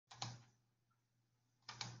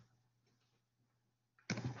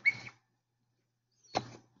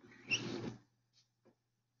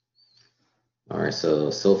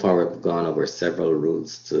Alright, so far we've gone over several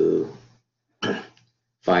rules to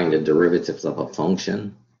find the derivatives of a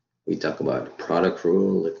function. We talk about the product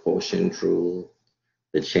rule, the quotient rule,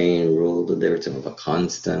 the chain rule, the derivative of a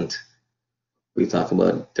constant. We talk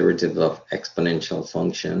about derivative of exponential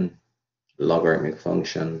function, logarithmic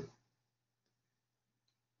function,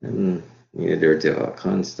 and the derivative of a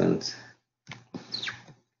constant.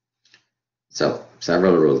 So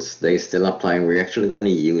several rules, they still apply. We're actually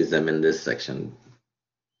going to use them in this section.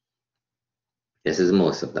 This is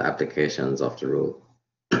most of the applications of the rule.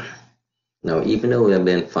 Now, even though we have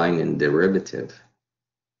been finding derivative,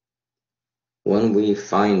 when we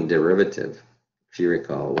find derivative, if you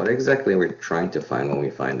recall, what exactly we're trying to find when we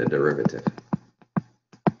find the derivative?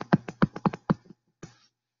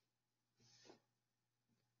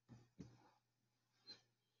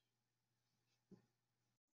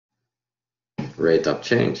 Rate of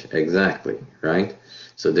change, exactly, right?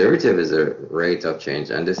 So derivative is a rate of change,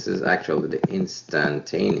 and this is actually the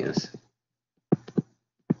instantaneous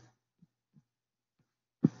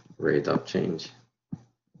rate of change.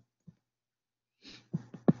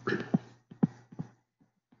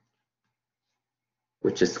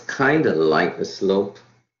 Which is kind of like the slope,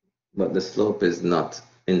 but the slope is not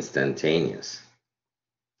instantaneous.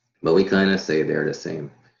 But we kind of say they're the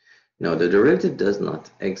same. Now, the derivative does not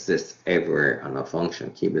exist everywhere on a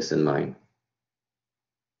function. Keep this in mind.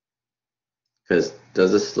 Because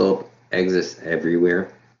does the slope exist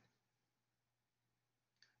everywhere?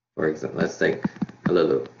 For example, let's take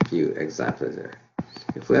a few examples here.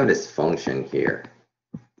 If we have this function here,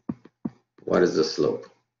 what is the slope?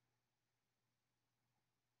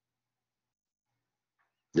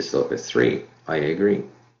 The slope is 3. I agree.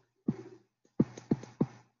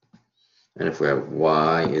 And if we have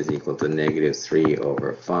y is equal to negative 3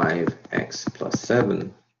 over 5x plus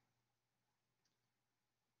 7,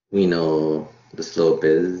 we know the slope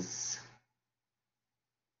is,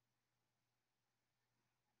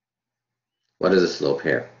 what is the slope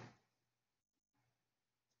here?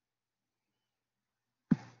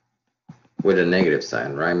 With a negative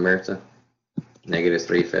sign, right, Bertha? Negative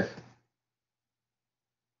 3/5.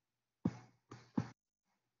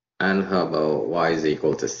 And how about y is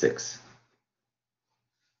equal to 6?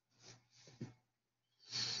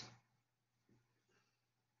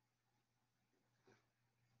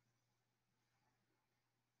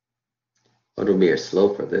 What would be your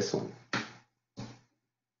slope for this one?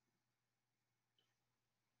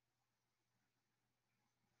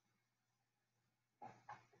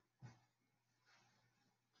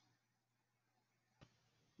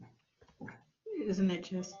 Isn't it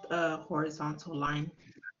just a horizontal line?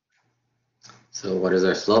 So what is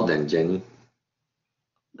our slope then, Jenny?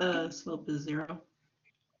 The slope is 0.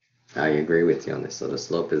 I agree with you on this. So the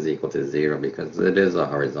slope is equal to 0 because it is a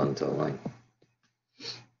horizontal line.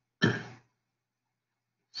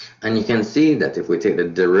 And you can see that if we take the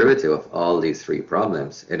derivative of all these three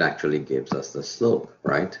problems, it actually gives us the slope,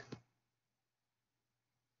 right?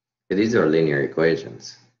 These are linear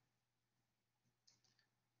equations.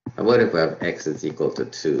 How about if we have x is equal to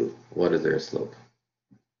 2? What is their slope?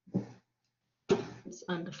 It's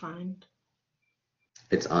undefined.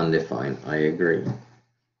 It's undefined, I agree.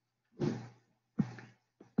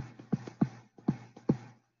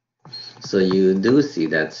 So you do see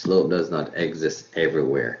that slope does not exist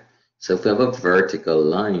everywhere. So if we have a vertical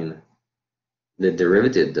line, the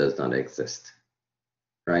derivative does not exist,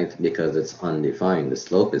 right? Because it's undefined, the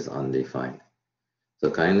slope is undefined. So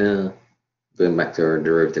kind of going back to our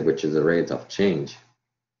derivative, which is the rate of change,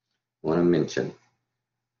 I want to mention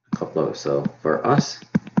a couple of, so for us,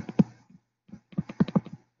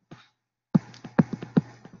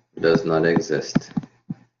 does not exist.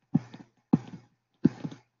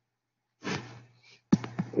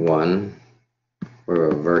 One, for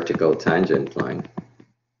a vertical tangent line.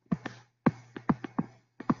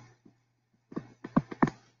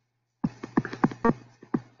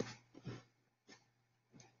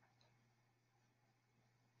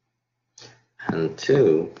 And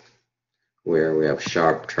 2, where we have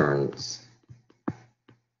sharp turns.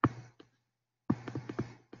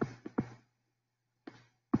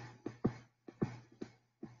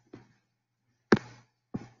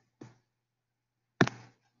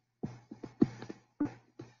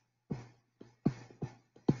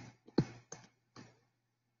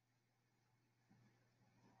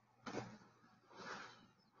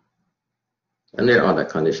 And there are other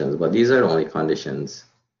conditions, but these are the only conditions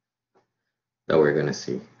that we're going to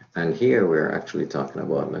see. And here we're actually talking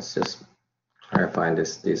about, let's just clarify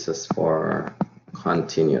this. This is for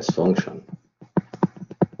continuous function.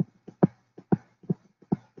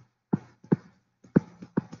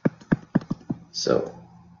 So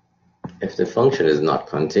if the function is not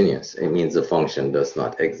continuous, it means the function does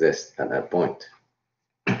not exist at that point.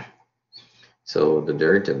 So the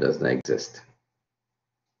derivative does not exist.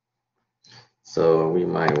 So we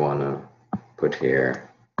might want to put here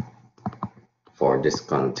for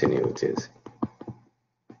discontinuities.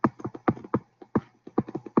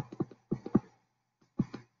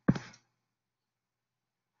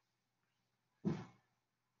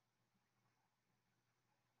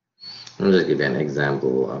 I'll just give you an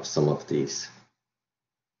example of some of these.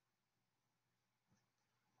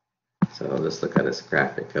 So let's look at this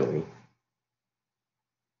graphically.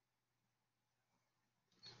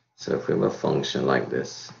 So if we have a function like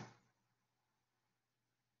this,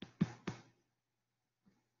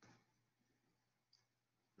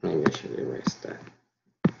 maybe I should erase that.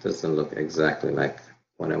 It doesn't look exactly like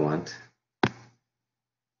what I want. It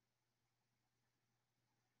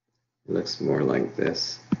looks more like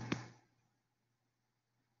this.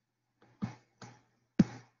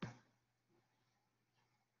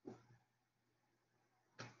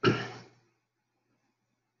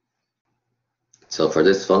 So for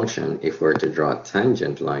this function, if we're to draw a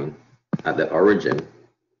tangent line at the origin,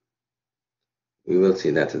 we will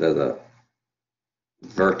see that it has a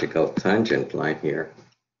vertical tangent line here.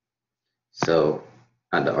 So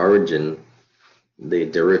at the origin, the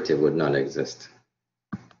derivative would not exist.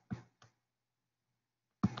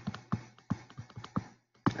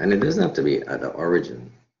 And it doesn't have to be at the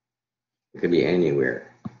origin. It could be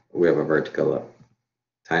anywhere. We have a vertical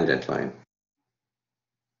tangent line.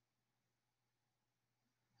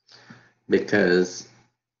 Because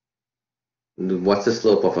what's the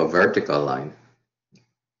slope of a vertical line?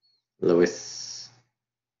 Lewis?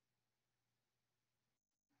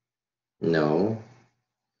 No.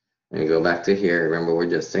 And go back to here. Remember, we're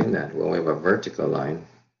just saying that when we have a vertical line,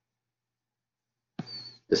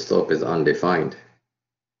 the slope is undefined.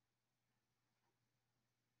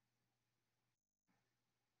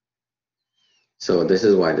 So this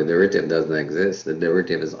is why the derivative doesn't exist. The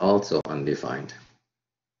derivative is also undefined.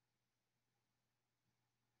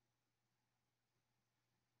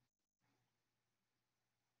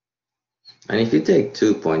 And if you take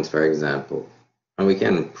 2 points, for example, and we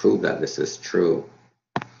can prove that this is true.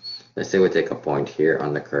 Let's say we take a point here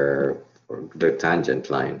on the curve, or the tangent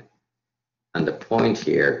line, and the point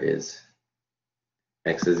here is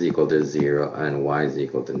x is equal to 0 and y is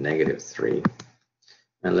equal to -3.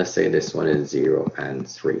 And let's say this one is 0 and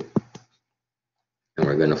 3. And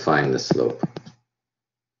we're going to find the slope.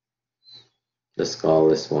 Let's call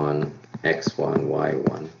this one x1,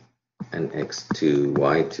 y1, and x2,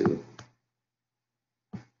 y2.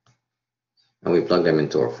 And we plug them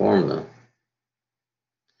into our formula.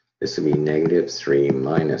 This would be -3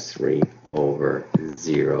 minus 3 over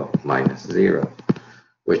 0 minus 0,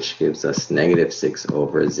 which gives us -6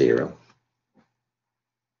 over 0,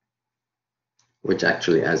 which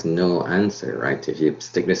actually has no answer, right? If you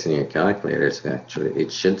stick this in your calculators, actually,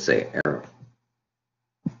 it should say error.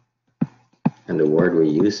 And the word we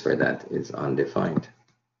use for that is undefined.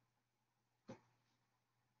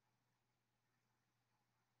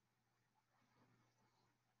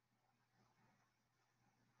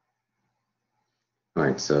 All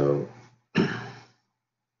right, so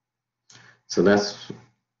that's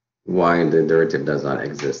why the derivative does not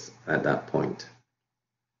exist at that point.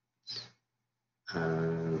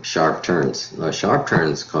 Sharp turns. Now, sharp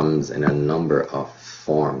turns comes in a number of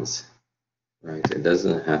forms, right? It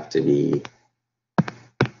doesn't have to be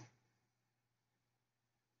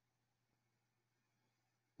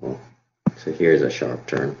well, so here's a sharp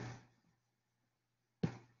turn.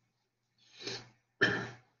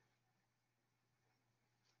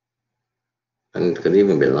 And it could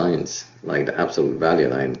even be lines, like the absolute value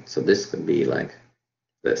line. So this could be like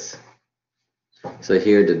this. So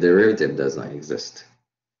here the derivative does not exist.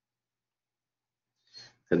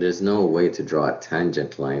 So there's no way to draw a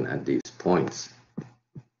tangent line at these points.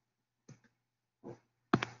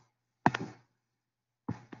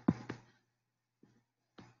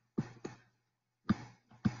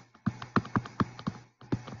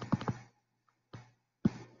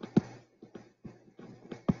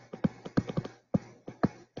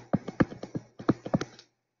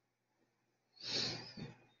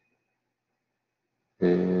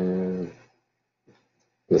 And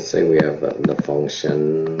let's say we have the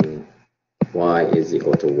function y is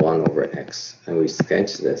equal to 1 over x, and we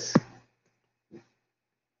sketch this.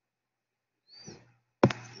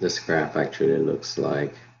 This graph actually looks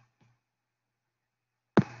like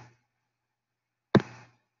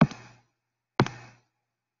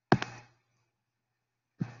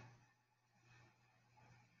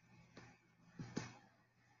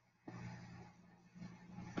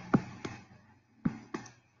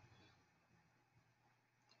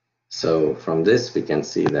So from this, we can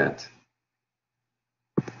see that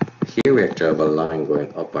here we actually have a line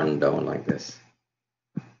going up and down like this.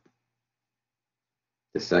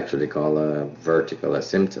 This is actually called a vertical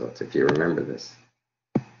asymptote, if you remember this.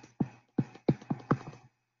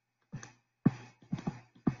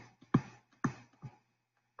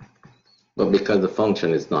 But because the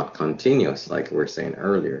function is not continuous, like we were saying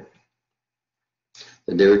earlier,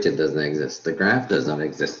 the derivative doesn't exist. The graph does not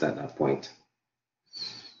exist at that point.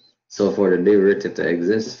 So for the derivative to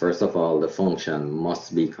exist, first of all, the function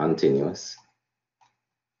must be continuous.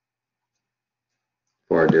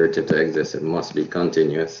 For a derivative to exist, it must be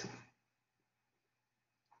continuous.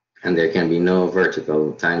 And there can be no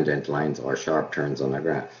vertical tangent lines or sharp turns on a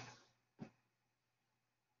graph.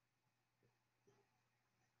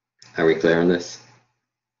 Are we clear on this?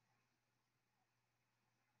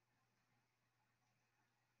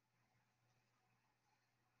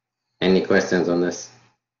 Any questions on this?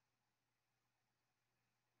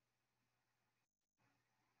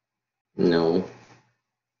 No.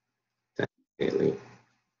 Definitely.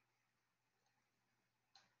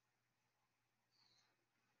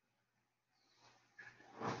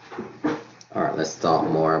 All right, let's talk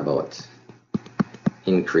more about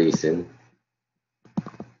increasing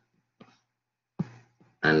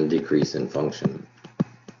and decreasing function.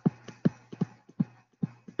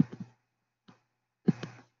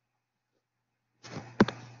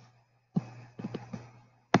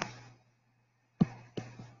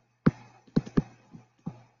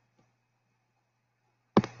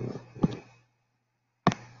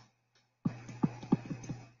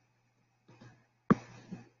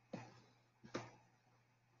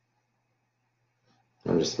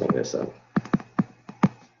 I'm just making this up.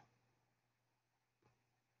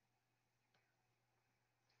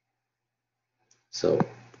 So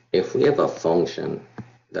if we have a function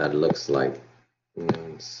that looks like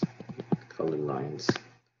colored lines,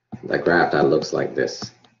 the graph that looks like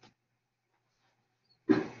this,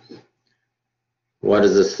 what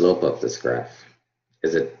is the slope of this graph?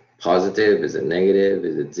 Is it positive? Is it negative?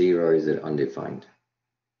 Is it zero? Or is it undefined?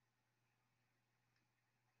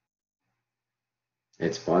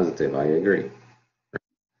 It's positive, I agree.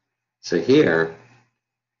 So here,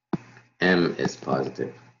 m is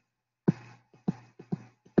positive.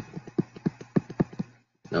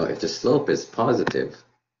 Now, if the slope is positive,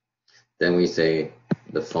 then we say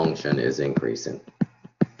the function is increasing.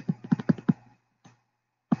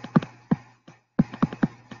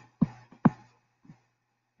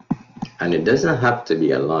 And it doesn't have to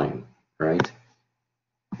be a line, right?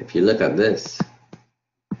 If you look at this,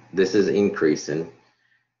 this is increasing.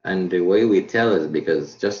 And the way we tell is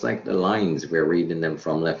because just like the lines, we're reading them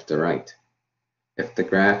from left to right. If the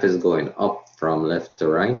graph is going up from left to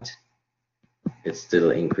right, it's still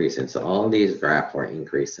increasing. So all these graphs are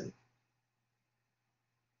increasing.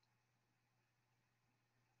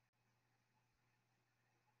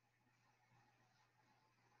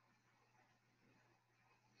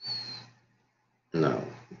 No,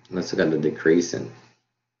 let's look at the decreasing.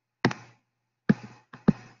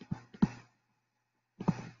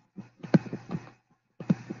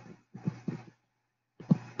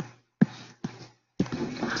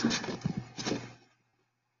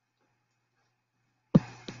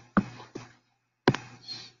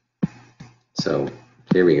 So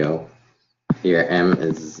here we go. Here m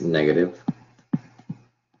is negative.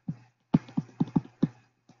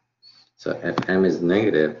 So if m is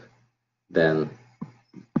negative, then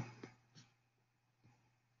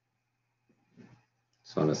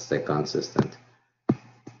so let's stay consistent.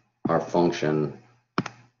 Our function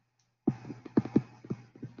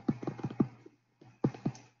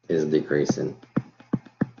is decreasing.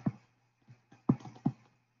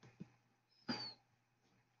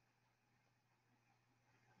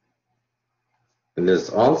 And this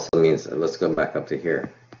also means, let's go back up to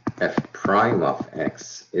here. F prime of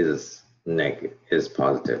x is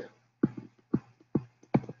positive.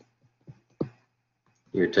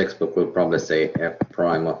 Your textbook will probably say f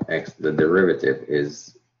prime of x, the derivative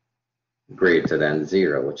is greater than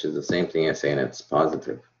 0, which is the same thing as saying it's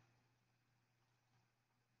positive.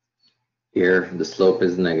 Here, the slope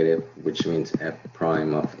is negative, which means f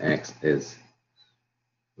prime of x is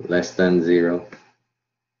less than 0,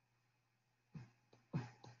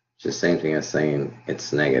 which is the same thing as saying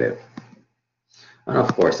it's negative. And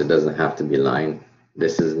of course, it doesn't have to be line.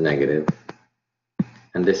 This is negative,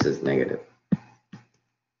 and this is negative.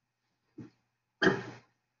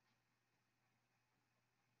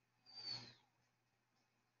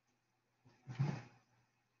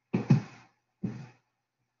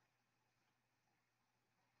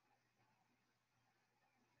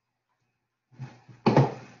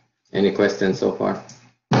 Any questions so far?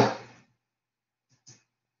 I'm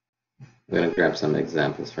going to grab some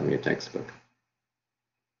examples from your textbook.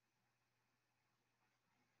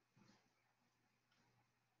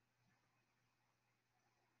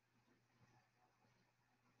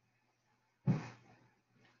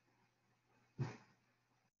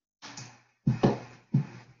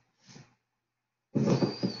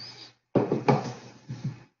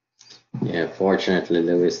 Yeah, fortunately,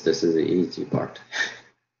 Lewis, this is the easy part.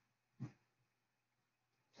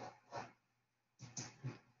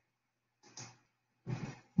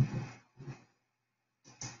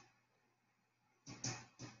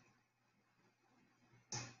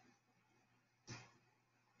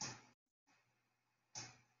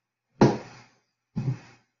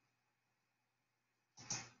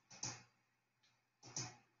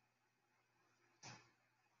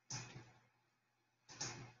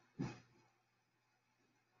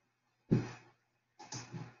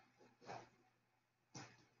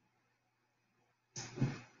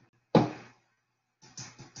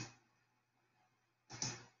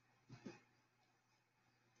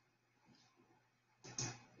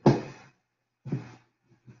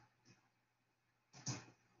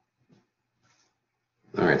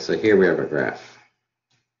 All right, so here we have a graph.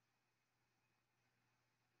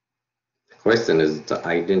 The question is to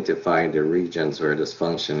identify the regions where this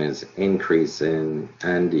function is increasing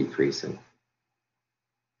and decreasing.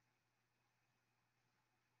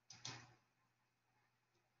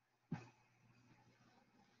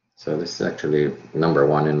 So this is actually number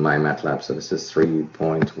 1 in my MATLAB. So this is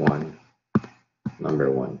 3.1,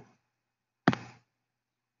 number 1.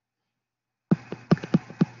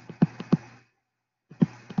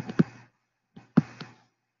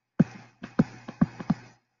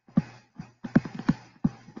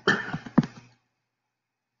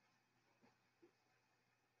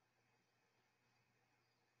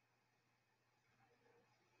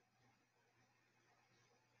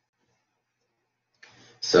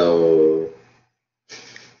 So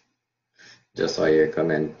just saw your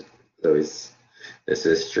comment, Louis. This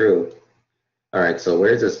is true. All right, so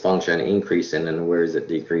where is this function increasing and where is it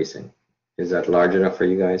decreasing? Is that large enough for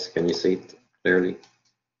you guys? Can you see it clearly?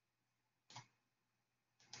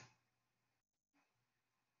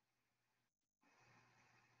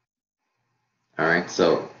 All right,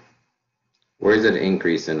 so where is it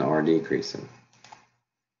increasing or decreasing?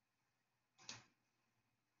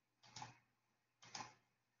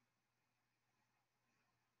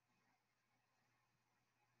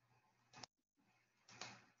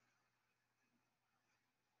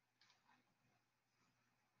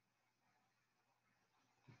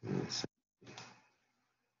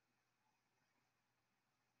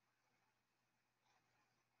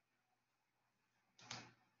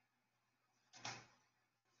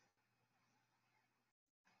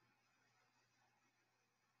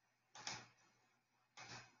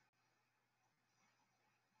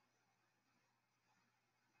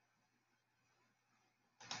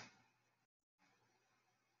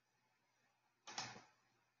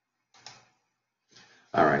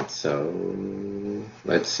 All right, so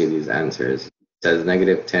let's see these answers. It says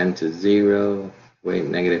 -10 to 0. Wait,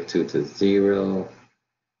 -2 to 0.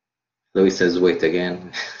 Louis says wait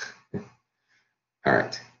again. All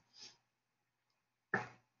right.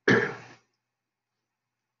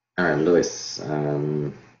 All right, Louis.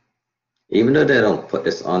 Even though they don't put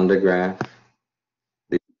this on the graph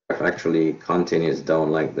actually continues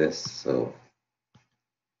down like this. So,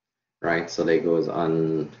 right, so that goes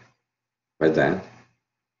on like that.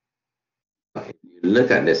 If you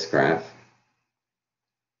look at this graph,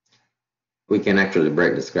 we can actually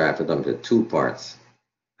break this graph into 2 parts.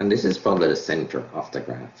 And this is probably the center of the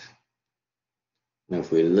graph. Now,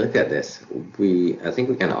 if we look at this, I think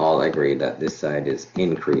we can all agree that this side is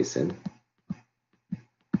increasing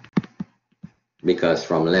because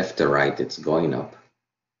from left to right, it's going up,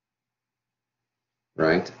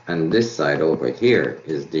 right? And this side over here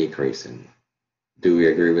is decreasing. Do we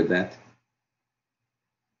agree with that?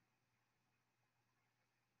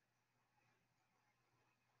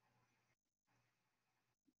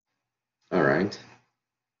 All right.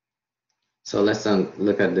 So let's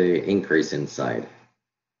look at the increasing side.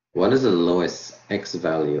 What is the lowest x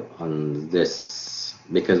value on this?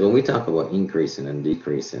 Because when we talk about increasing and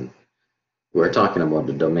decreasing, we're talking about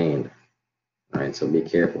the domain, right? So be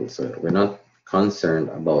careful. So we're not concerned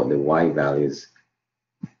about the y values.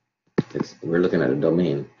 We're looking at the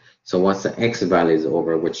domain. So what's the x values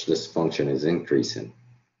over which this function is increasing?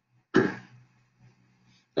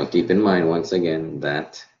 Now keep in mind once again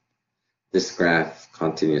that this graph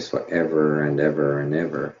continues forever and ever and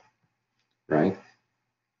ever, right?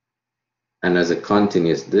 And as it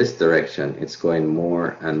continues this direction, it's going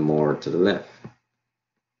more and more to the left.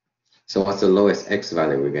 So what's the lowest x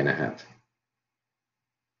value we're going to have?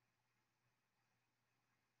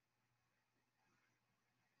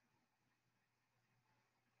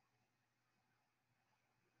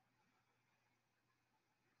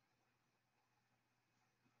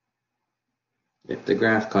 If the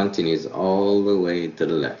graph continues all the way to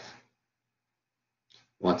the left,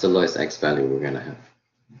 what's the lowest x value we're going to have?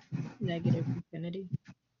 Negative infinity.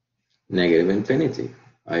 Negative infinity.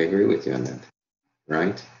 I agree with you on that,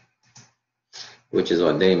 right? Which is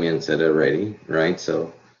what Damien said already, right?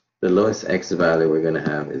 So the lowest x value we're going to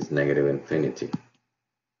have is negative infinity.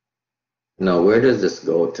 Now, where does this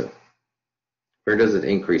go to? Where does it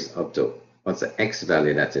increase up to? What's the x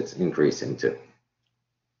value that it's increasing to?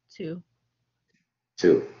 2.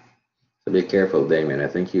 2. So be careful, Damien. I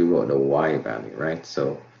think you wrote the y value, right?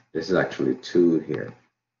 So this is actually 2 here.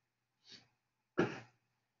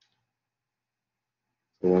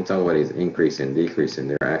 So when we talk about these increasing, decreasing,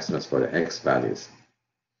 they're asking us for the x values.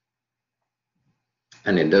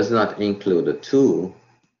 And it does not include the 2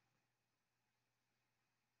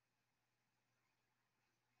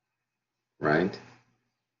 right?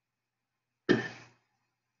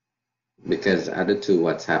 Because at the 2,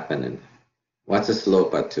 what's happening? What's the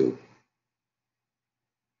slope at 2?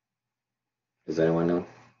 Does anyone know?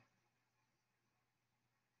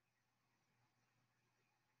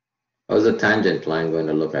 How's the tangent line going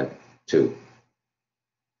to look at 2?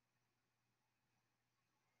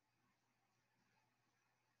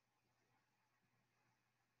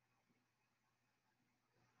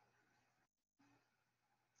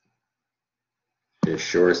 You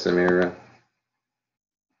sure, Samira?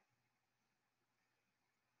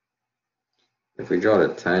 If we draw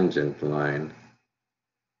the tangent line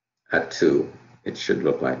at 2, it should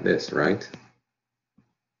look like this, right?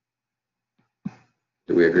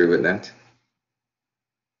 Do we agree with that?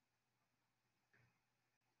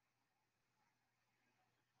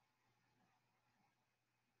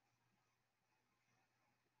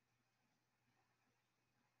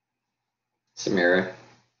 Samira,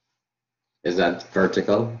 is that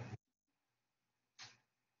vertical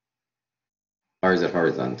or is it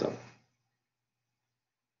horizontal?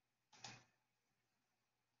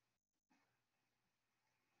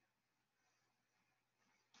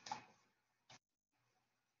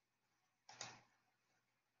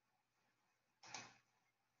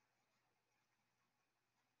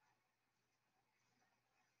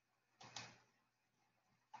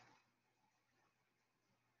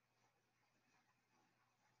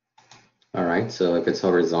 All right, so if it's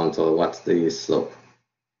horizontal, what's the slope?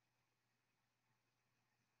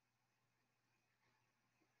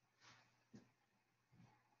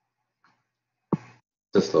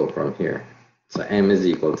 The slope from here. So m is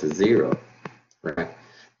equal to 0, right?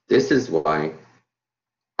 This is why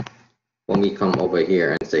when we come over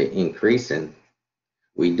here and say increasing,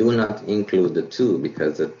 we do not include the 2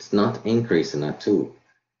 because it's not increasing at 2.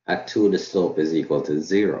 At 2, the slope is equal to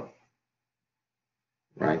 0,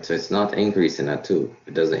 right? So it's not increasing at 2.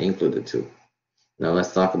 It doesn't include the 2. Now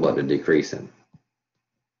let's talk about the decreasing.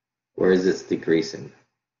 Where is this decreasing?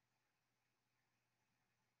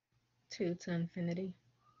 2 to infinity.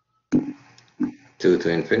 2 to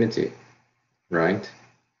infinity, right?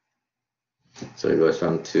 So it goes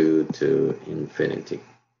from 2 to infinity.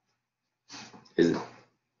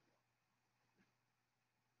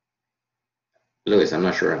 Louis, I'm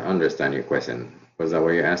not sure I understand your question. Was that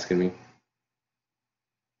what you're asking me?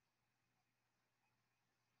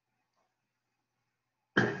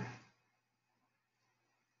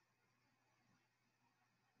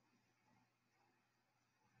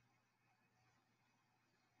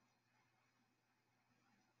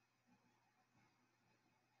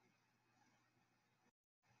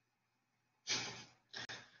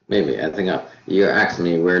 Maybe. I think you're asking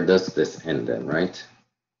me where does this end then, right?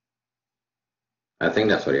 I think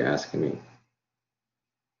that's what you're asking me.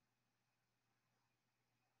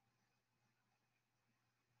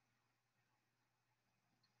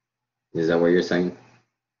 Is that what you're saying?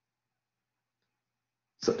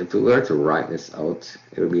 So if we were to write this out,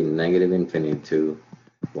 it would be negative infinity to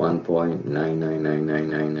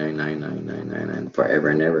 1.99999999999 forever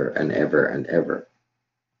and ever and ever and ever.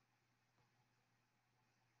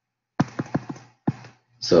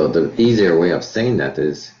 So the easier way of saying that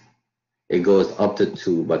is it goes up to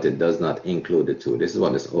 2, but it does not include the 2. This is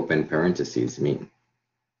what this open parentheses mean.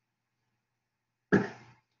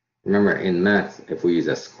 Remember, in math, if we use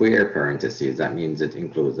a square parentheses, that means it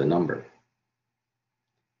includes the number.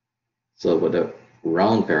 So with the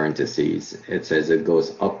round parentheses, it says it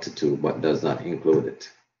goes up to 2, but does not include it.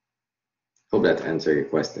 Hope that answered your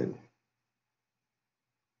question.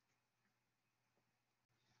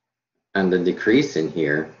 And the decrease in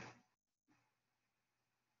here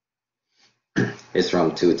is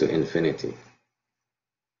from 2 to infinity.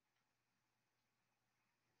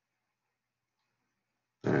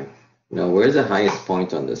 All right. Now, where's the highest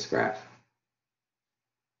point on this graph?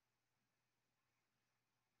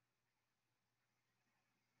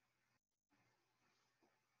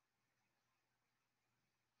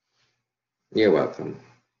 You're welcome.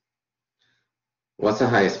 What's the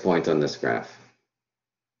highest point on this graph?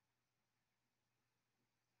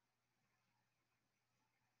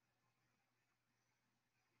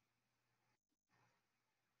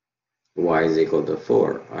 Y is equal to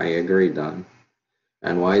 4. I agree, Don.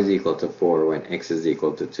 And y is equal to 4 when x is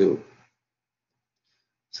equal to 2.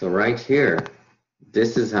 So right here,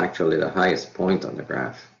 this is actually the highest point on the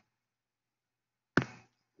graph.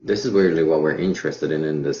 This is really what we're interested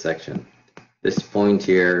in this section. This point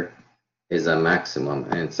here is a maximum,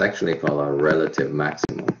 and it's actually called a relative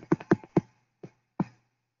maximum.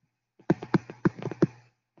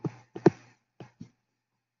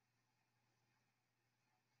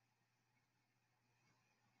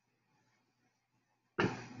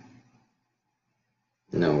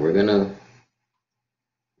 Now we're gonna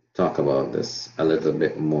talk about this a little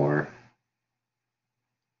bit more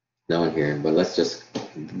down here, but let's just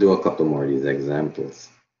do a couple more of these examples.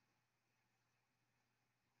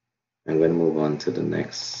 I'm going to move on to the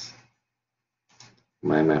next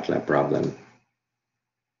MyMATLAB problem.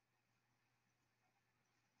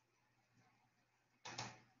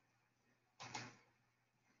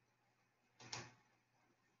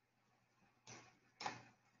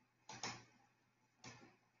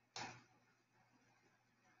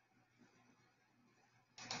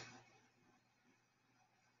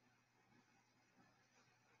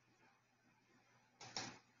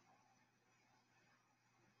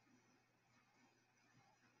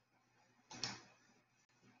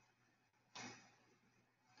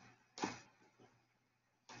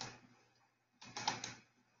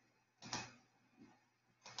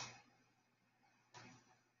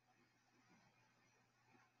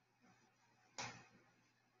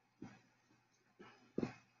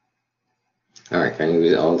 All right, can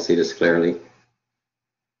you all see this clearly?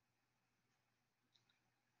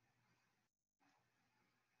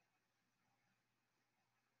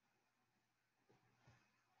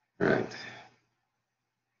 All right.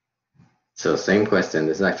 So same question.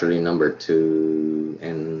 This is actually number 2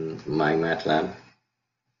 in MyMATLAB.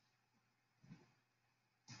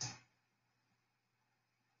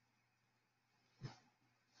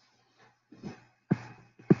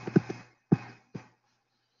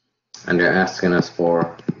 And they're asking us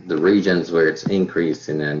for the regions where it's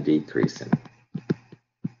increasing and decreasing.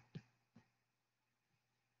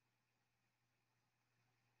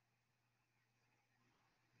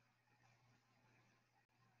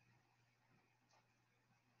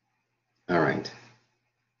 All right.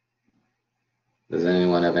 Does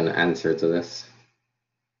anyone have an answer to this?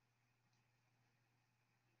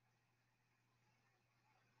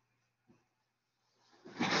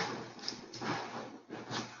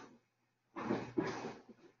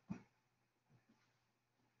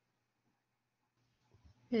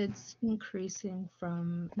 It's increasing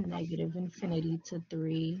from negative infinity to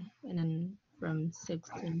 3, and then from 6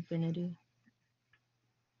 to infinity.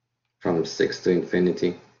 From 6 to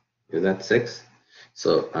infinity. Is that 6?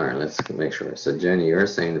 So, all right, let's make sure. So, Jenny, you're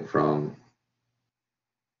saying from...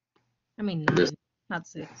 I mean 9, this, not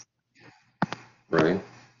 6. right?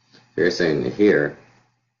 You're saying here,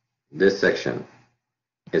 this section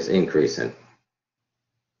is increasing.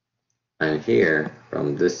 And here,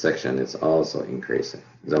 from this section, it's also increasing.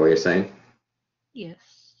 Is that what you're saying? Yes.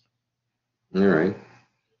 All right.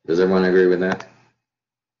 Does everyone agree with that?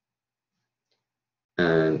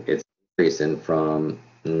 And it's increasing from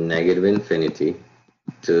negative infinity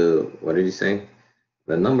to, what did you say?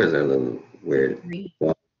 The numbers are a little weird. 3.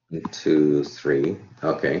 1, 2, 3.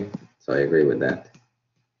 Okay, so I agree with that.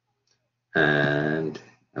 And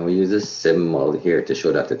we use this symbol here to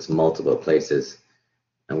show that it's multiple places.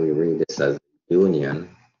 And we read this as union.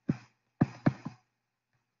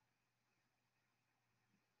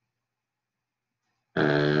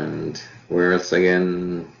 And where else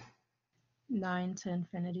again? 9 to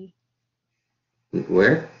infinity.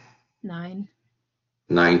 Where? 9.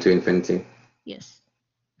 9 to infinity. Yes.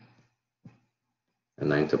 And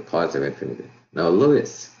 9 to positive infinity. Now,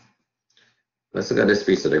 Lewis, let's look at this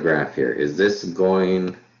piece of the graph here. Is this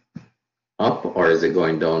going up or is it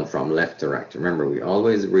going down from left to right? Remember, we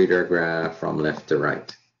always read our graph from left to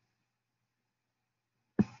right.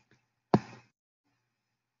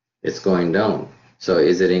 It's going down. So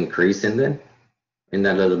is it increasing then? In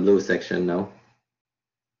that little blue section, no?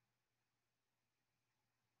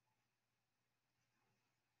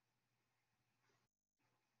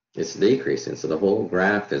 It's decreasing, so the whole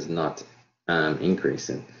graph is not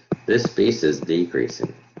increasing. This piece is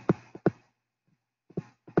decreasing.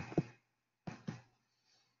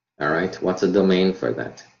 All right, what's a domain for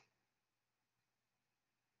that?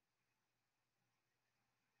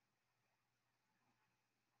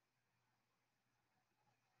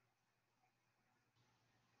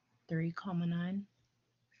 Three, 9.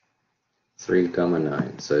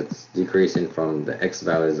 3,9. So it's decreasing from the x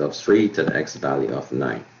values of 3 to the x value of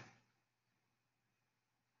 9.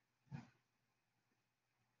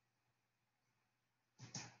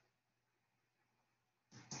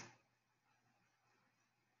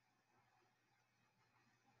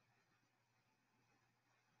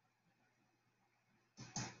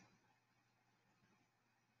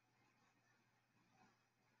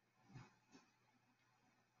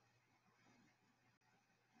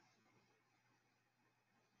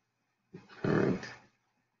 All right.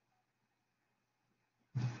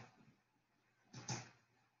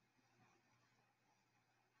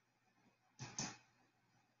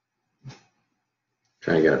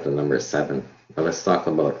 Trying to get up to number 7. But let's talk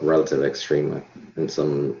about relative extrema in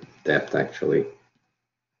some depth actually.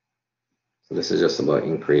 So this is just about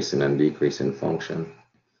increasing and decreasing function.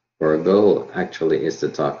 Our goal actually is to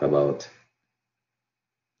talk about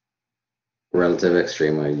relative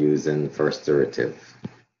extrema using first derivative.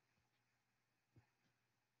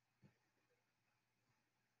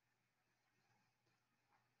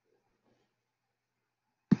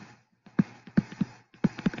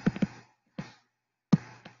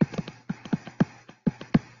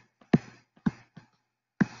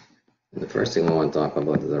 The first thing I want to talk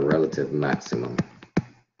about is a relative maximum.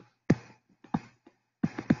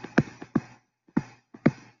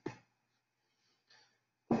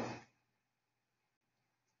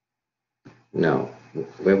 Now,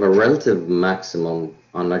 we have a relative maximum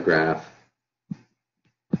on the graph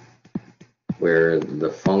where the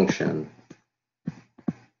function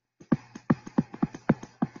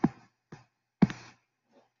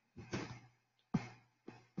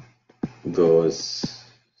goes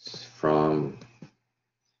from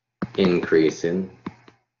increasing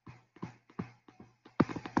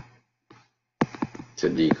to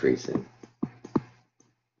decreasing.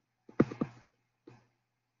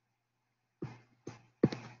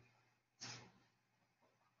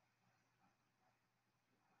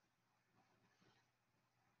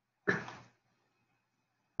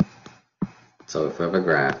 So if we have a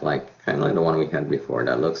graph like kind of like the one we had before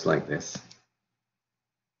that looks like this.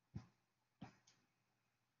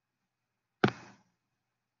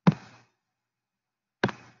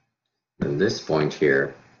 And this point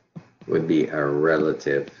here would be a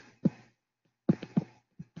relative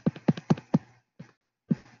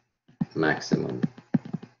maximum.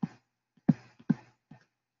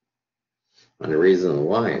 And the reason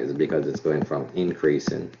why is because it's going from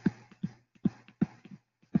increasing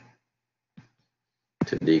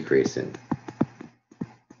to decreasing.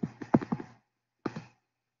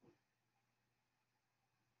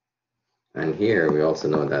 And here we also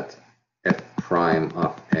know that f prime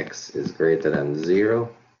of x is greater than 0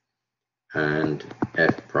 and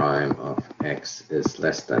f prime of x is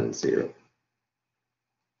less than 0.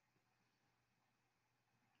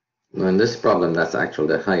 Now in this problem, that's actually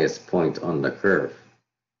the highest point on the curve.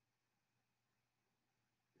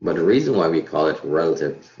 But the reason why we call it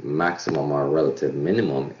relative maximum or relative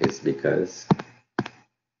minimum is because,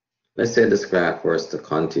 let's say this graph was to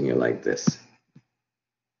continue like this.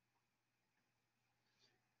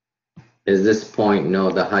 Is this point now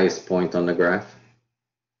the highest point on the graph?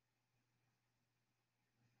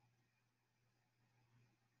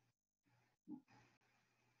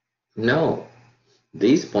 No.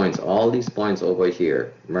 These points, all these points over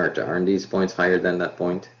here, Myrta, aren't these points higher than that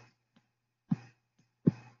point?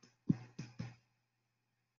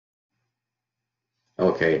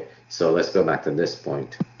 Okay, so let's go back to this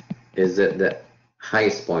point. Is it the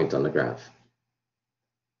highest point on the graph?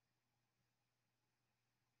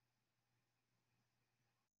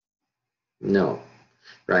 No,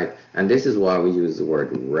 right? And this is why we use the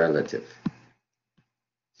word relative.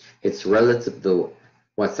 It's relative to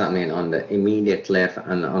what's happening on the immediate left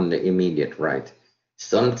and on the immediate right.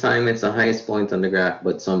 Sometimes it's the highest point on the graph,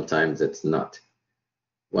 but sometimes it's not.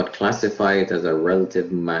 What classifies it as a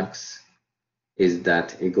relative max is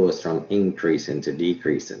that it goes from increasing to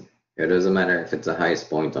decreasing. It doesn't matter if it's the highest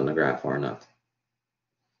point on the graph or not.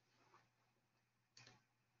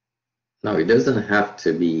 Now, it doesn't have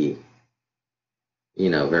to be,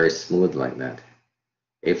 very smooth like that.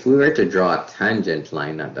 If we were to draw a tangent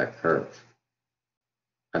line at that curve,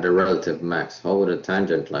 at the relative max, how would a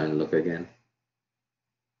tangent line look again?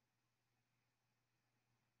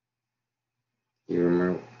 You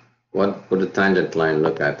remember, what would a tangent line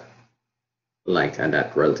look like at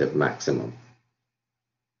that relative maximum?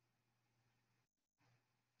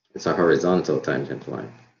 It's a horizontal tangent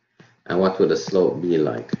line. And what would the slope be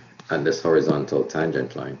like at this horizontal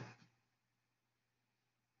tangent line?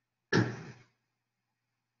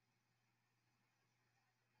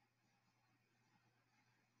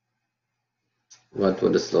 What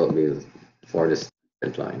would the slope be for this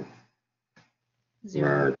tangent line?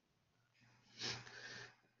 0.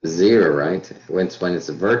 0, right? When it's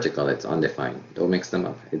vertical, it's undefined. Don't mix them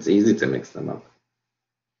up. It's easy to mix them up.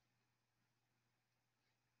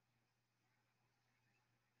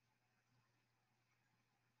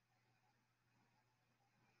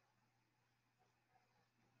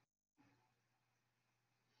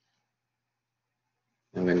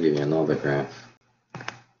 I'm going to give you another graph.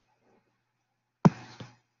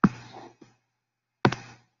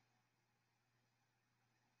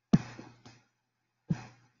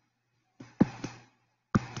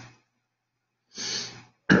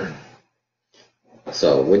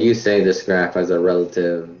 So would you say this graph has a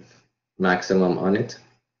relative maximum on it?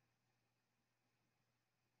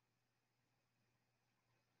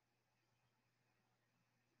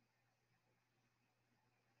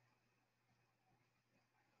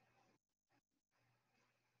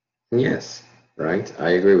 Yes, right?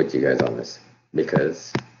 I agree with you guys on this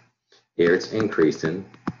because here it's increasing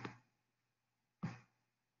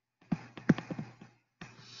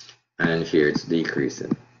and here it's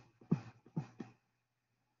decreasing.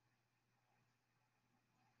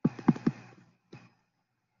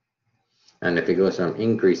 And if it goes from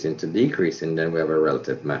increasing to decreasing, then we have a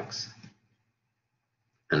relative max.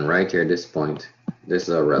 And right here, this point, this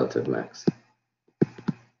is a relative max.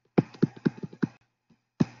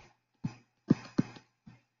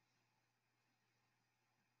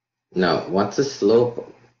 Now, what's the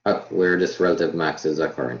slope at where this relative max is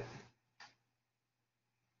occurring?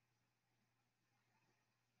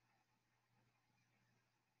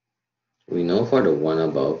 We know for the one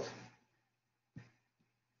above,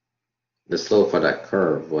 the slope for that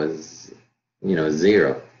curve was,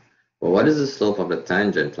 0. Well, what is the slope of the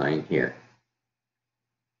tangent line here?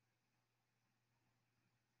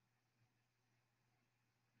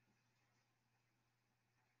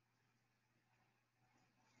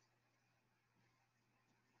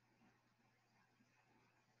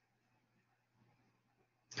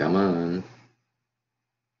 Come on.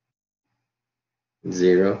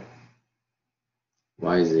 0.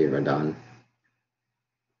 Why 0, Don?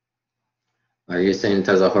 Are you saying it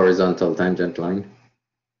has a horizontal tangent line?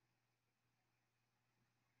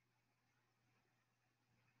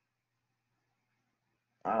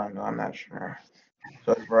 I don't know. I'm not sure.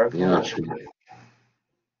 So it's vertical. You're not sure.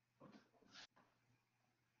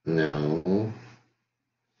 No.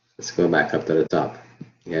 Let's go back up to the top.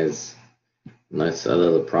 Guys, that's a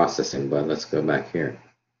little processing, but let's go back here.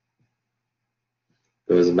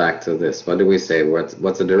 Goes back to this. What do we say? What's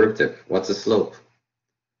the derivative? What's the slope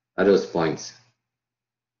at those points?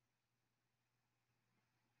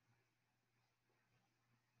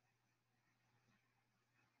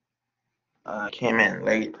 I came in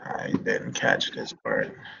late. I didn't catch this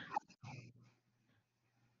part.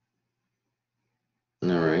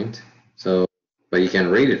 All right. So, but you can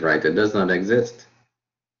read it right. It does not exist.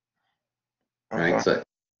 Okay. Right.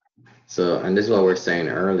 So, and this is what we're saying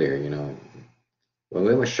earlier. When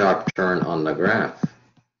we have a sharp turn on the graph,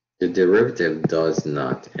 the derivative does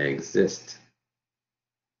not exist.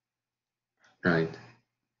 Right.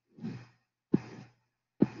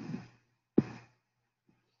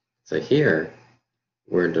 So here,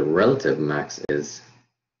 where the relative max is,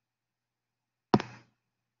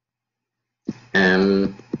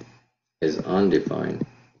 m is undefined.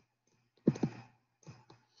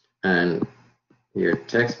 And your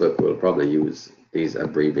textbook will probably use these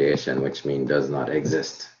abbreviation, which mean does not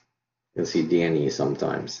exist. You'll see DNE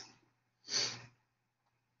sometimes.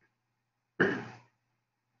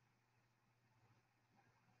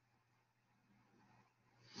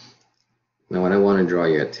 Now, what I want to draw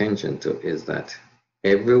your attention to is that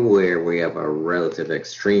everywhere we have a relative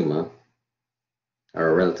extrema or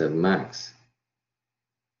a relative max,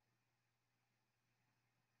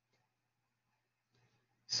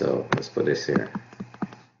 so let's put this here,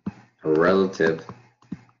 a relative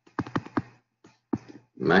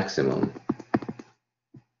maximum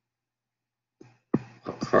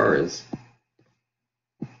occurs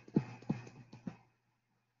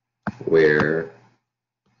where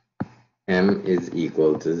m is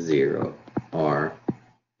equal to 0 or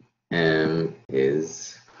m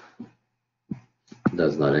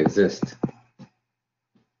does not exist.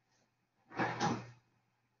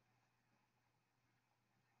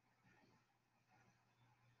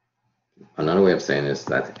 Another way of saying is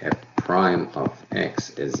that f prime of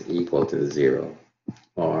x is equal to 0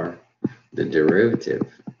 or the derivative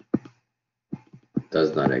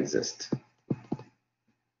does not exist.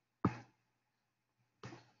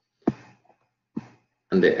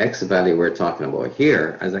 And the x value we're talking about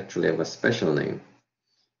here is actually have a special name.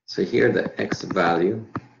 So here the x value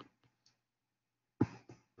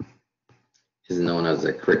is known as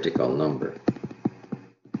a critical number.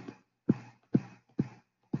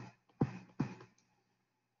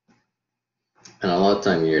 And a lot of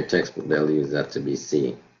time in your textbook they'll use that to be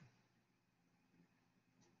C.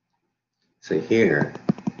 So here,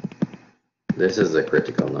 this is a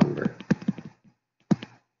critical number.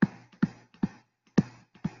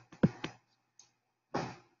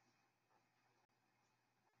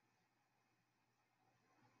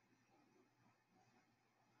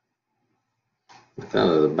 Kind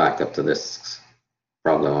of the backup to this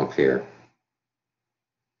problem up here.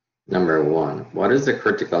 Number 1, what is the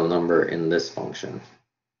critical number in this function?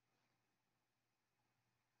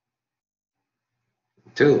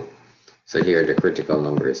 2. So here the critical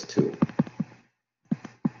number is 2.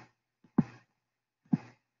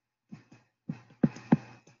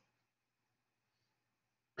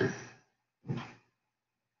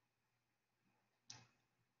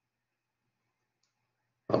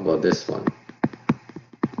 How about this one?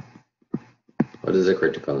 What is a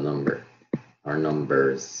critical number? Or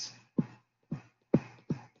numbers?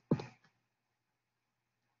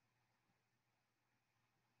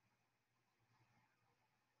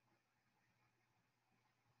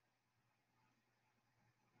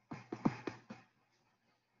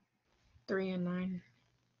 Three and 9.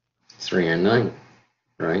 3 and 9,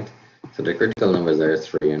 right? So the critical numbers are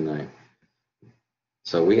 3 and 9.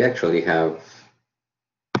 So we actually have,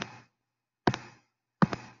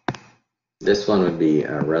 this one would be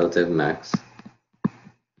a relative max.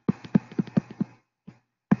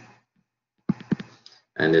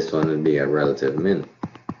 And this one would be a relative min.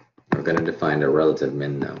 We're going to define a relative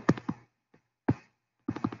min now.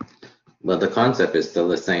 But the concept is still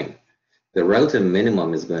the same. The relative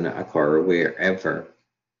minimum is going to occur wherever,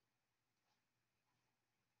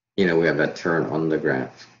 we have that turn on the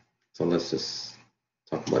graph. So let's just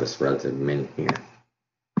talk about this relative min here.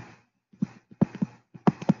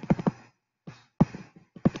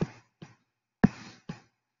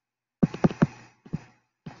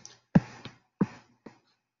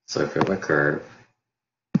 So if you have a curve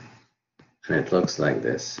and it looks like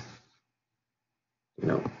this,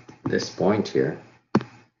 this point here,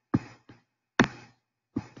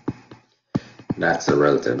 that's a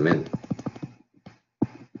relative min.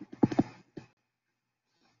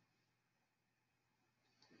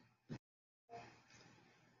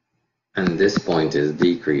 And this point is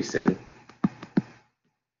decreasing.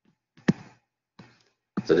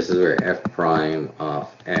 So this is where f prime of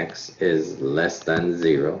x is less than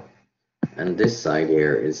 0. And this side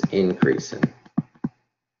here is increasing.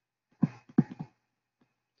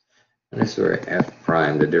 And this is where f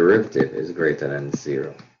prime, the derivative, is greater than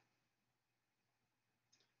 0.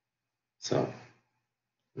 So,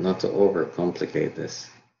 not to overcomplicate this.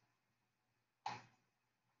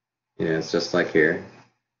 It's just like here.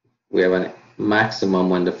 We have a maximum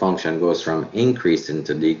when the function goes from increasing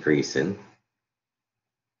to decreasing.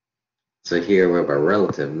 So here we have a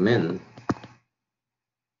relative min.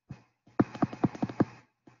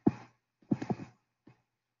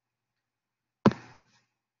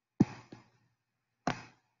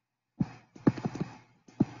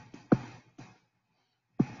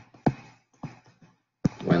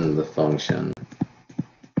 When the function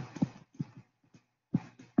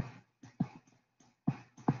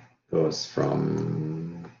goes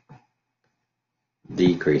from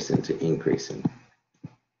decreasing to increasing.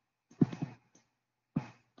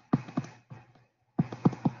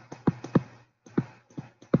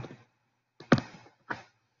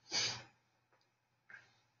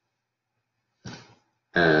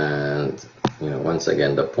 And once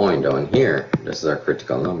again, the point down here, this is our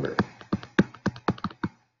critical number.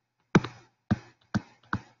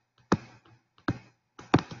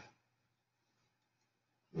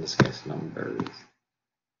 In this case, numbers.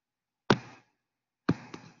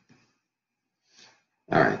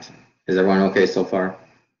 All right. Is everyone okay so far?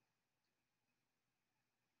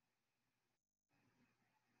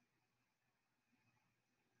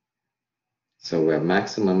 So we have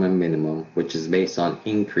maximum and minimum, which is based on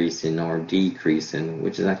increasing or decreasing,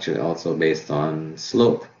 which is actually also based on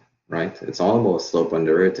slope, right? It's all about slope and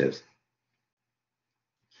derivatives.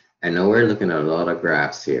 I know we're looking at a lot of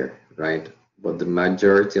graphs here, right? But the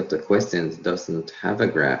majority of the questions doesn't have a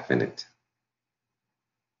graph in it.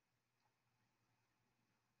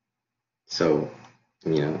 So,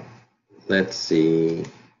 you know, let's see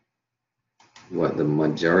what the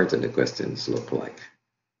majority of the questions look like.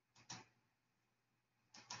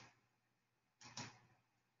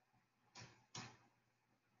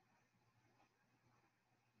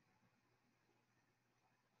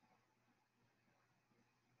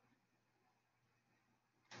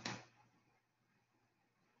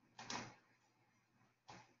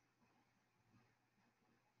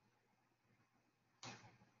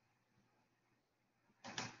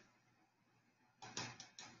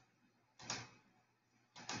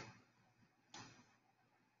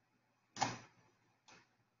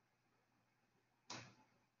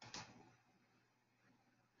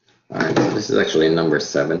 All right, this is actually number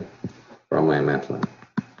 7 from my MATLAB.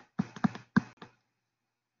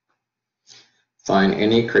 Find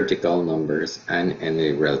any critical numbers and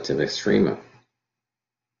any relative extrema.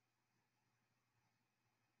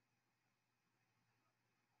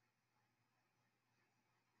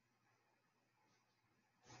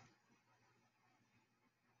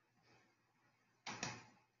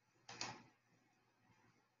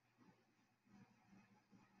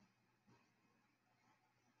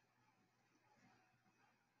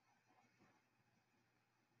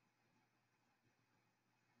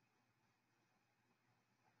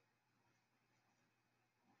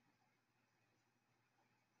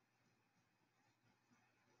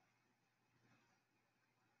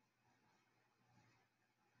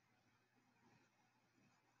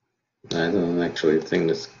 I don't actually think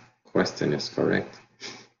this question is correct.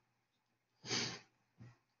 I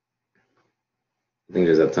think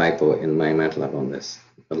there's a typo in my MATLAB on this,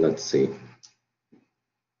 but let's see.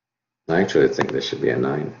 I actually think this should be a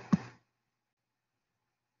 9.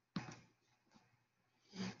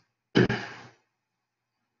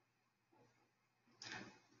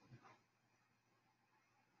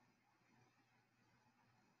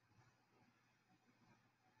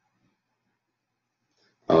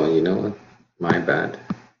 Oh, you know what? My bad.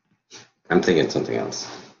 I'm thinking something else.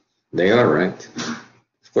 They are right.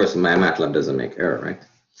 Of course, my MATLAB doesn't make error, right?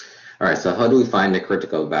 All right, so how do we find the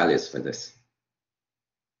critical values for this?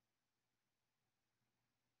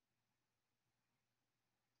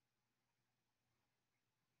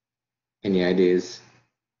 Any ideas?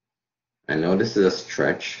 I know this is a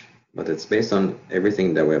stretch, but it's based on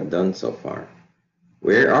everything that we have done so far.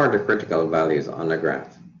 Where are the critical values on the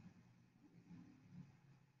graph?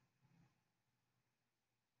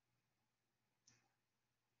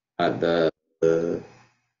 At the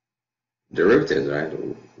derivatives, right?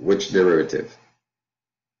 Which derivative?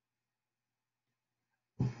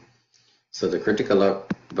 So the critical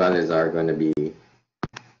values are going to be,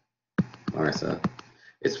 Martha,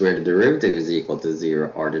 it's where the derivative is equal to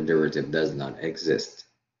 0 or the derivative does not exist.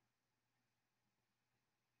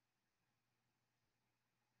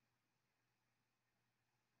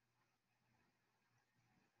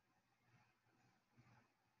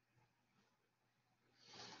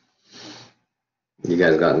 You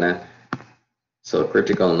guys got that? So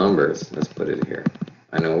critical numbers, let's put it here.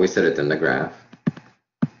 I know we said it in the graph.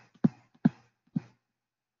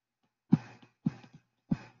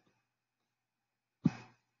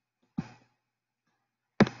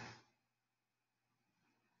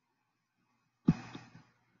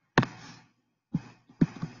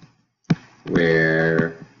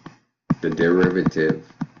 Where the derivative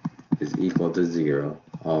is equal to 0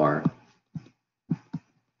 or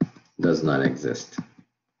does not exist.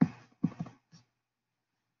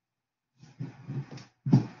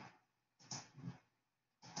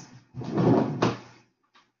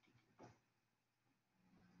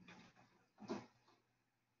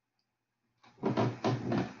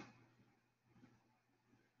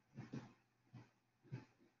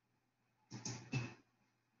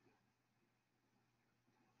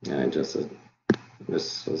 Yeah,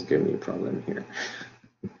 this was giving me a problem here.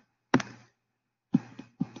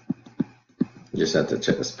 Just have to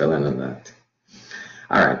check the spelling of that.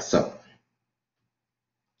 All right, so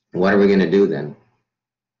what are we going to do then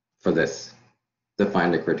for this to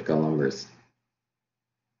find the critical numbers?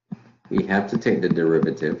 We have to take the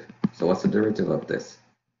derivative. So what's the derivative of this?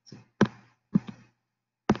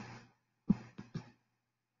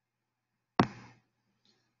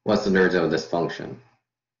 What's the derivative of this function?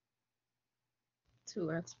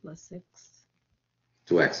 2x plus 6.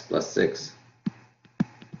 2x plus 6.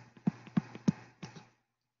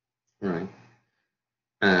 right?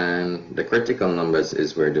 And the critical numbers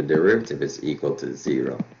is where the derivative is equal to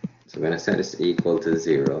 0. So we're going to set this equal to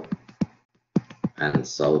 0 and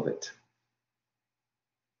solve it.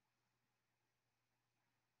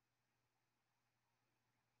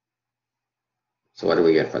 So what do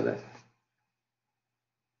we get for that?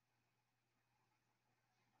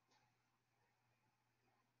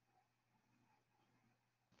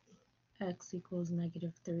 X equals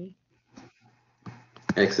 -3.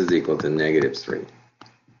 X is equal to -3.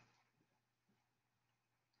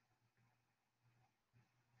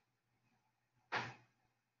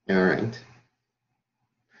 All right.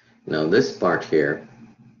 Now this part here,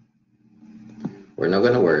 we're not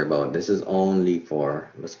going to worry about. This is only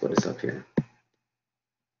for, let's put this up here.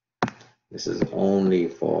 This is only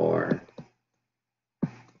for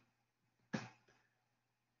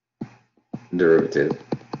derivative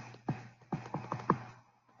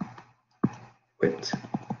with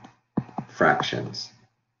fractions.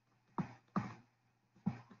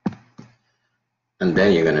 And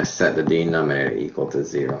then you're going to set the denominator equal to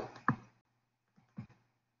 0.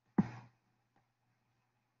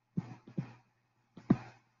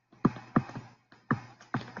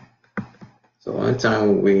 So one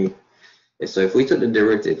time so if we took the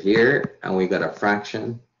derivative here and we got a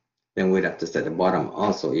fraction, then we'd have to set the bottom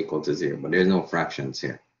also equal to 0, but there's no fractions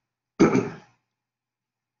here.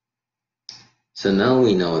 So now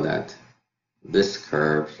we know that this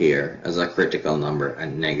curve here has a critical number at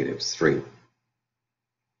 -3.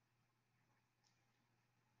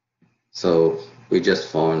 So we just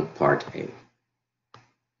found part A.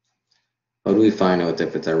 How do we find out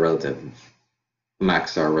if it's a relative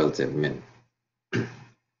max or relative min?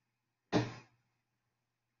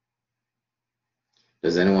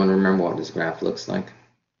 Does anyone remember what this graph looks like?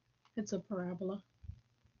 It's a parabola.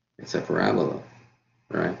 It's a parabola,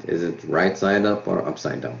 right? Is it right side up or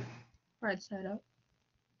upside down? Right side up.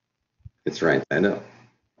 It's right side up.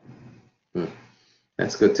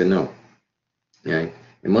 That's good to know. Yeah.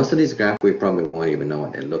 In most of these graphs, we probably won't even know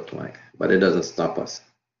what they look like, but it doesn't stop us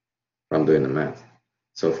from doing the math.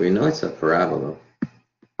 So if we know it's a parabola,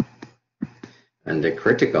 and the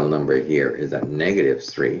critical number here is at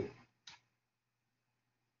 -3,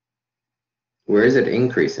 where is it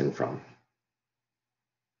increasing from?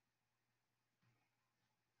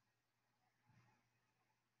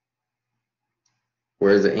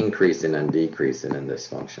 Where is it increasing and decreasing in this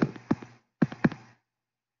function?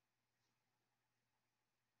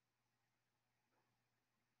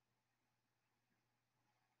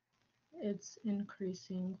 It's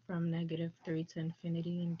increasing from -3 to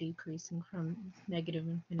infinity and decreasing from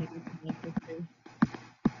 -infinity to -3.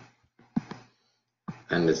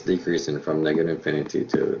 And it's decreasing from -infinity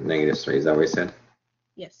to -3. Is that what you said?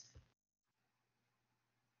 Yes.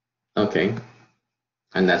 Okay.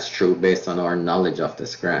 And that's true based on our knowledge of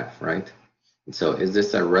this graph, right? So is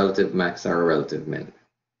this a relative max or a relative min?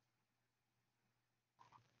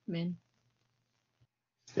 Min.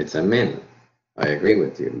 It's a min. I agree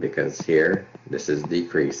with you because here this is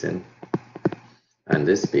decreasing and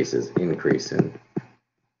this piece is increasing,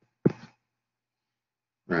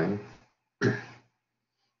 right?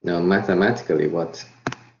 Now mathematically what,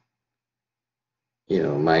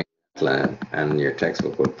 my plan and your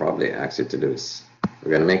textbook would probably ask you to do is we're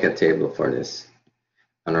going to make a table for this,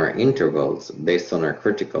 and our intervals based on our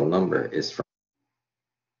critical number is from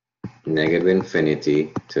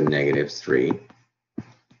 -infinity to -3,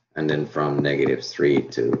 and then from -3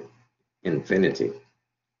 to infinity.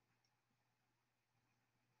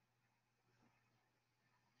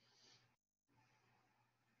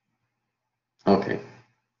 Okay.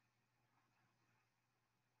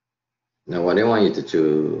 Now what I want you to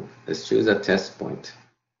do is choose a test point.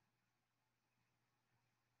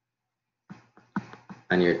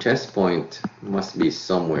 And your test point must be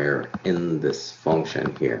somewhere in this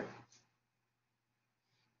function here.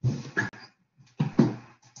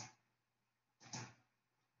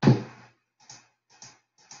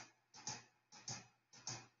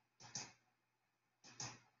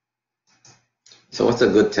 So what's a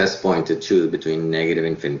good test point to choose between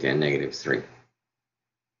 -infinity and -3?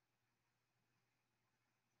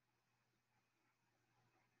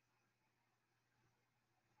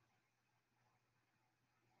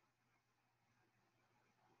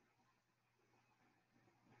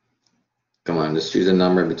 Come on, just choose a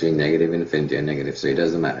number between -infinity and -3. It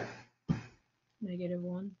doesn't matter.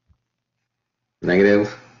 -1.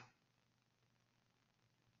 Negative?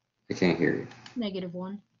 I can't hear you.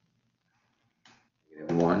 -1.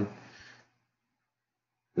 -1.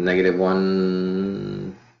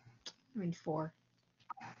 -1. I mean 4.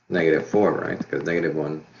 -4, right? Because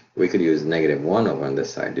 -1 we could use -1 over on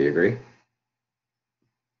this side. Do you agree?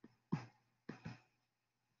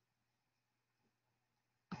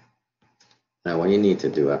 Now, what you need to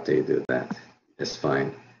do after you do that is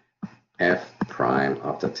find f prime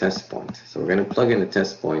of the test point. So we're going to plug in the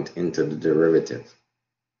test point into the derivative.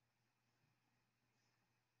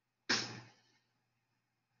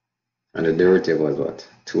 And the derivative was what?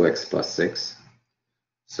 2x plus 6.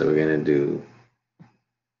 So we're going to do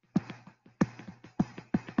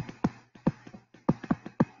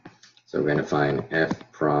we're going to find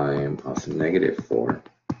f prime of -4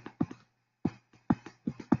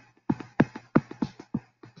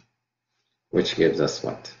 which gives us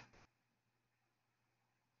what?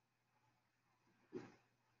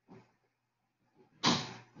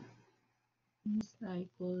 That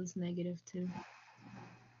equals -2.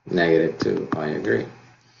 -2, I agree.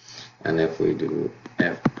 And if we do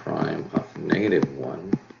f prime of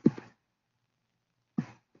 -1,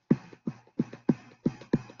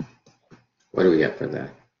 what do we get for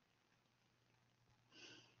that?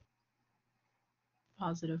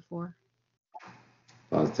 +4.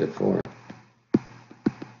 +4.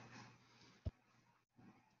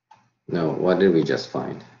 No, what did we just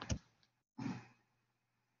find?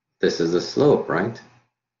 This is the slope, right?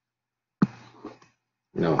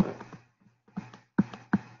 No.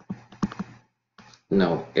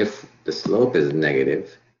 No, if the slope is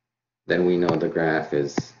negative, then we know the graph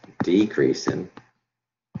is decreasing.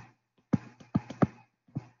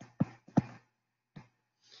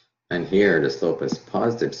 And here the slope is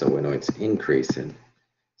positive, so we know it's increasing.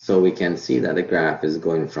 So we can see that the graph is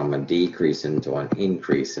going from a decreasing to an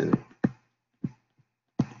increasing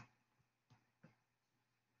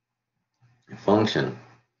function.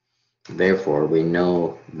 Therefore, we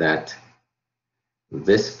know that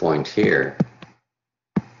this point here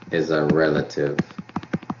is a relative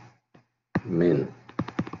min.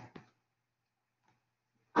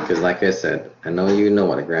 Because like I said, I know you know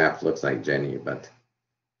what a graph looks like, Jenny, but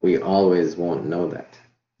we always won't know that.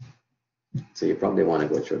 So you probably want to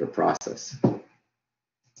go through the process.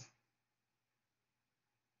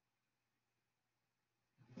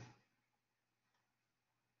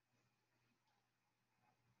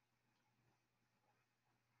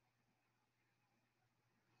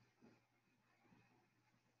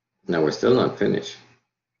 Now we're still not finished.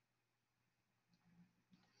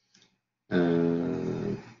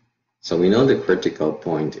 So we know the critical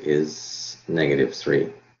point is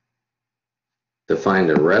 -3. To find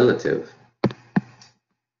the relative,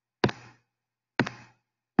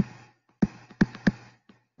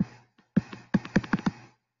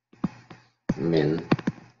 min,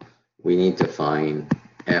 we need to find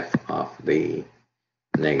f of the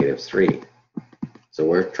 -3. So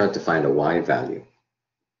we're trying to find a y value.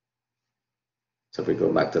 So if we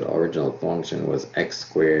go back to the original function, it was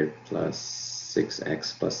x² plus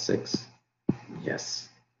 6x plus 6. Yes.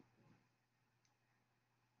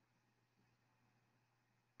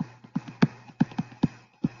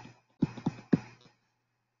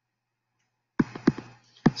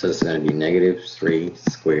 So it's going to be -3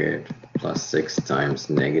 squared plus 6 times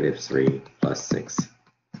 -3 plus 6.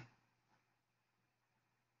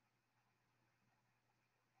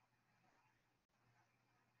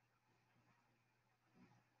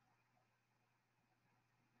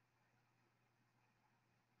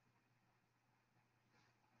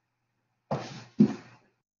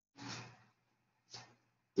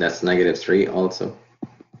 That's -3 also.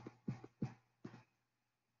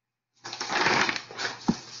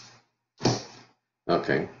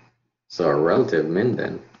 Okay, so our relative min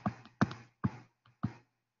then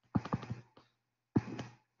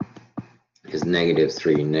is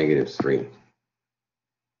 -3, -3.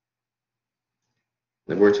 If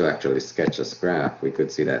we were to actually sketch this graph, we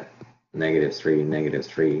could see that -3,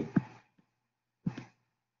 -3.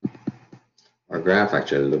 Our graph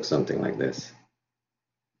actually looks something like this.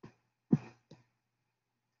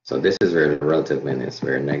 So this is where the relative min is,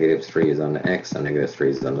 where -3 is on the x and -3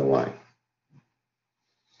 is on the y.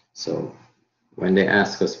 So when they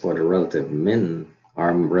ask us for the relative min,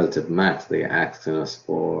 or relative max, they're asking us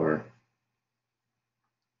for,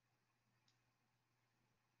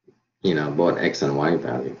 you know, both x and y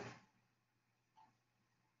value.